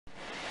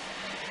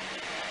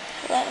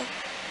Hello,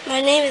 my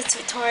name is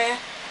Victoria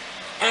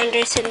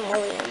Anderson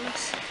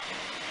Williams.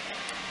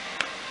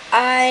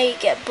 I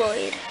get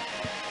bullied.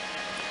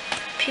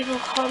 People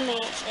call me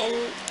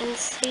an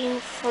insane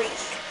freak,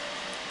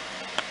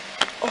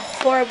 a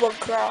horrible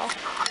girl,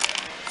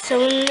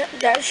 someone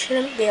that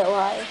shouldn't be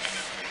alive.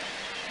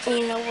 And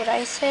you know what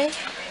I say?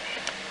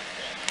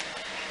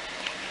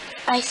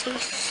 I say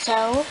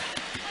so.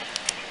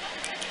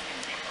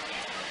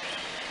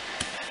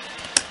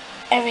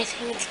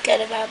 Everything is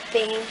good about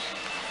being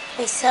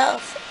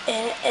myself,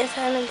 and if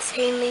I'm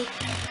insanely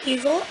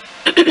evil,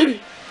 then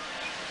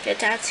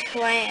that's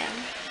who I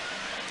am.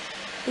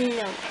 No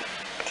one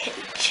can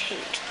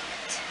change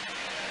that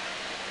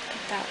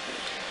about me.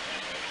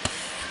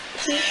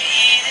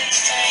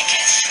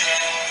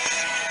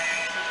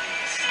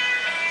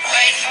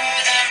 Wait for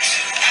them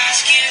to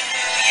ask you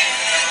who you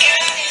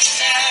get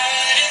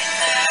started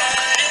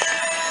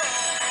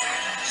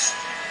lose.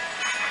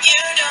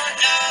 You don't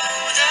know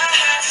the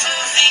half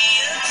of the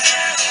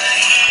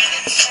ability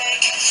to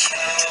take it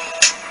slow.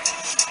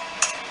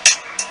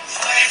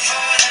 Wait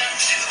for them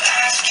to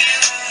ask you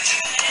who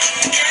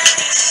you get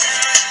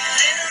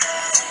started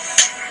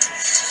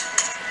lose.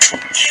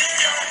 You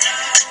don't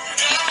know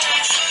the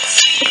half of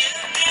the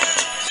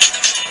ability.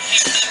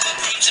 You live a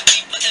bunch of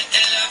people that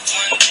they love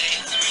one day.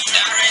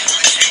 Direct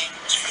will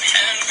change from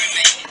hand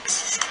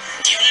grenades.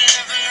 You'll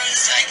never know the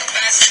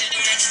psychopath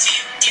sitting next to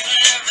you. You'll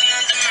never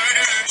know the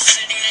murderer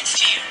sitting next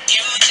to you.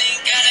 You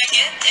think gotta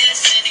get is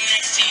sitting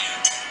next to you.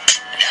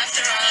 But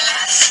after all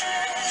I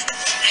said,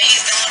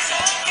 please don't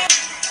forget.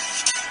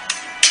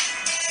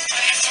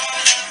 Wait for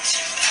them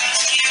to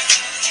ask you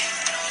who you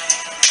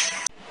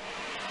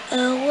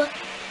know. Oh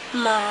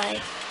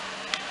my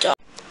God.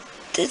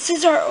 This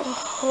is our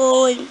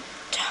whole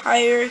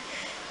entire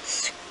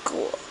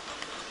school.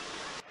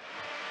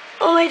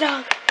 Oh my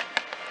dog.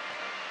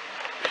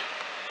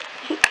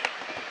 I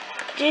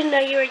didn't know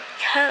you would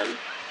come.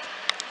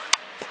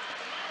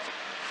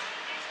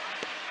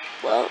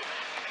 Well,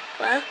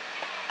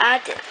 I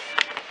did.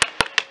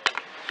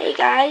 Hey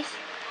guys.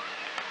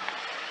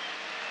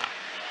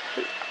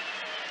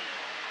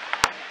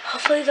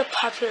 Hopefully the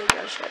popular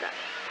girl showed up.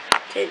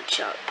 Didn't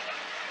show up.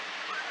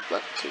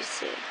 Look too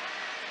soon.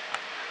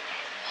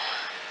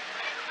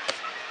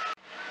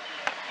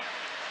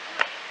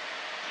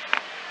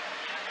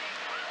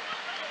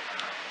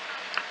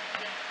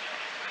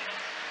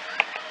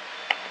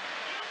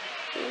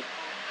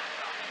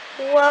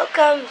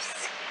 Welcome,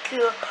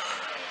 school.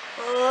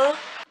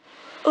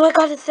 Oh my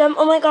God, it's them.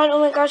 Oh my God, oh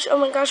my gosh, oh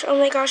my gosh, oh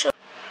my gosh.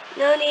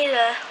 No need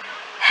to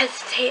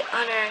hesitate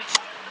on our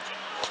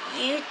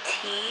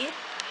UT.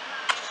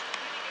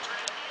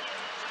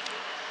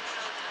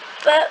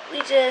 But we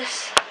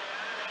just,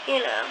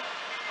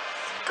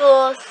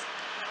 schools,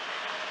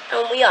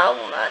 and we all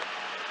want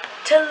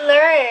to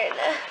learn.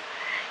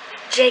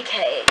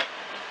 JK,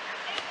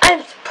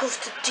 I'm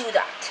supposed to do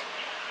that.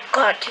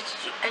 God, did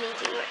you do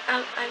anything right?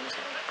 I'm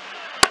sorry.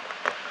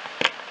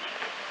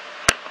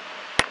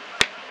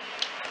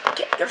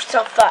 Get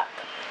yourself up.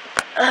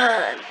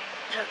 I'm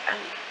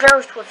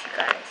embarrassed with you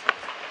guys.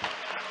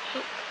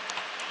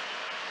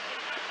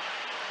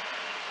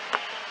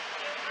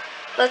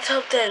 Let's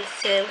hope the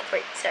insane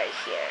freaks are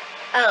here.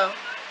 Oh.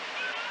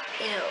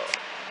 Ew.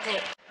 They.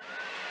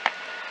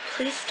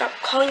 Please stop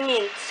calling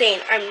me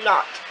insane. I'm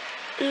not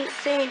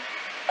insane.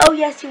 Oh,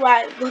 yes, you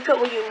are. Look at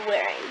what you're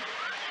wearing.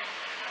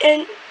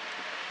 And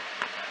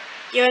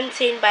you're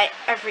insane by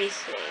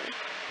everything.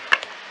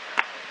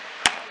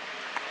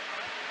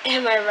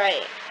 Am I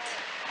right?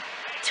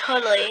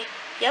 Totally.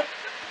 Yep.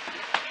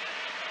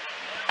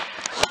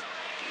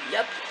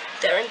 Yep.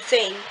 They're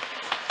insane.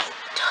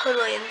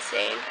 Totally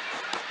insane.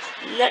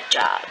 Nut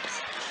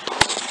jobs.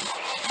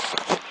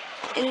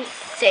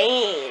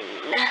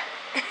 Insane.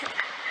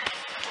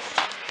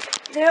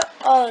 They're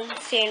all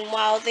insane.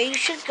 Wow, they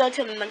should go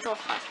to a mental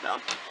hospital.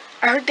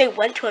 I heard they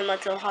went to a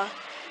mental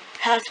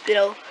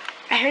hospital.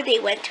 I heard they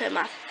went to a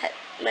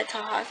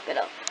mental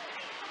hospital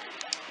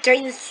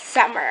during the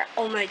summer.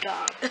 Oh my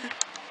God.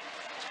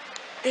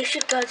 They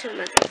should go to a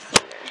mental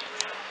center.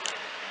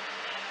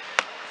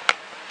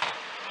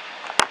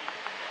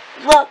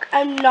 Look,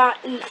 I'm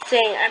not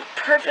insane. I'm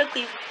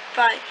perfectly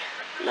fine.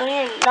 No,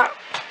 you're not.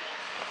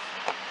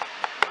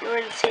 You're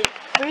an insane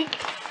freak.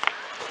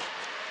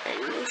 And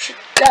you should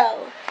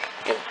go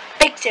and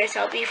fix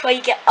yourself before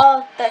you get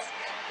all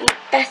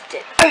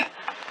infested.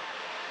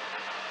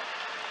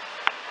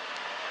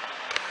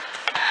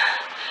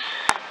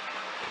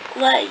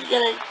 What are you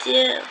gonna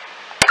do?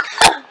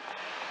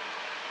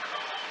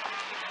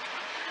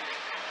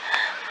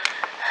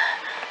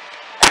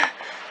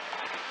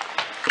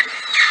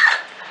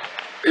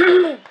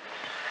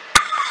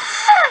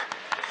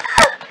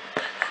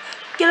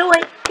 Get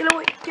away, get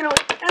away, get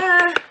away.